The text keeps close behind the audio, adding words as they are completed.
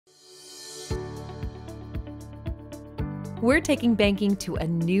We're taking banking to a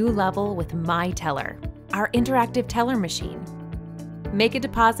new level with myTeller, our interactive teller machine. Make a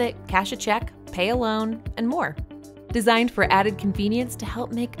deposit, cash a check, pay a loan, and more. Designed for added convenience to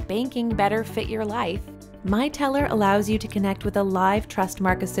help make banking better fit your life, myTeller allows you to connect with a live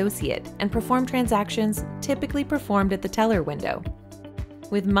Trustmark associate and perform transactions typically performed at the teller window.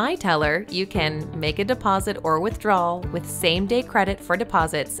 With myTeller, you can make a deposit or withdrawal with same-day credit for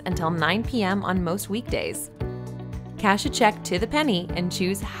deposits until 9 p.m. on most weekdays. Cash a check to the penny and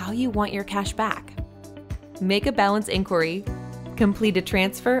choose how you want your cash back. Make a balance inquiry, complete a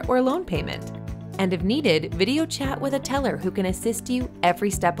transfer or loan payment, and if needed, video chat with a teller who can assist you every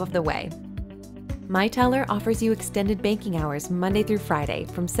step of the way. myTeller offers you extended banking hours Monday through Friday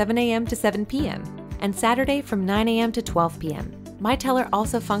from 7 a.m. to 7 p.m. and Saturday from 9 a.m. to 12 p.m. myTeller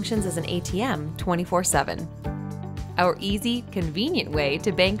also functions as an ATM 24/7. Our easy, convenient way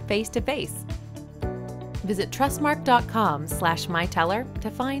to bank face-to-face. Visit trustmark.com/myteller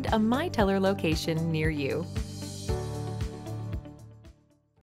to find a myTeller location near you.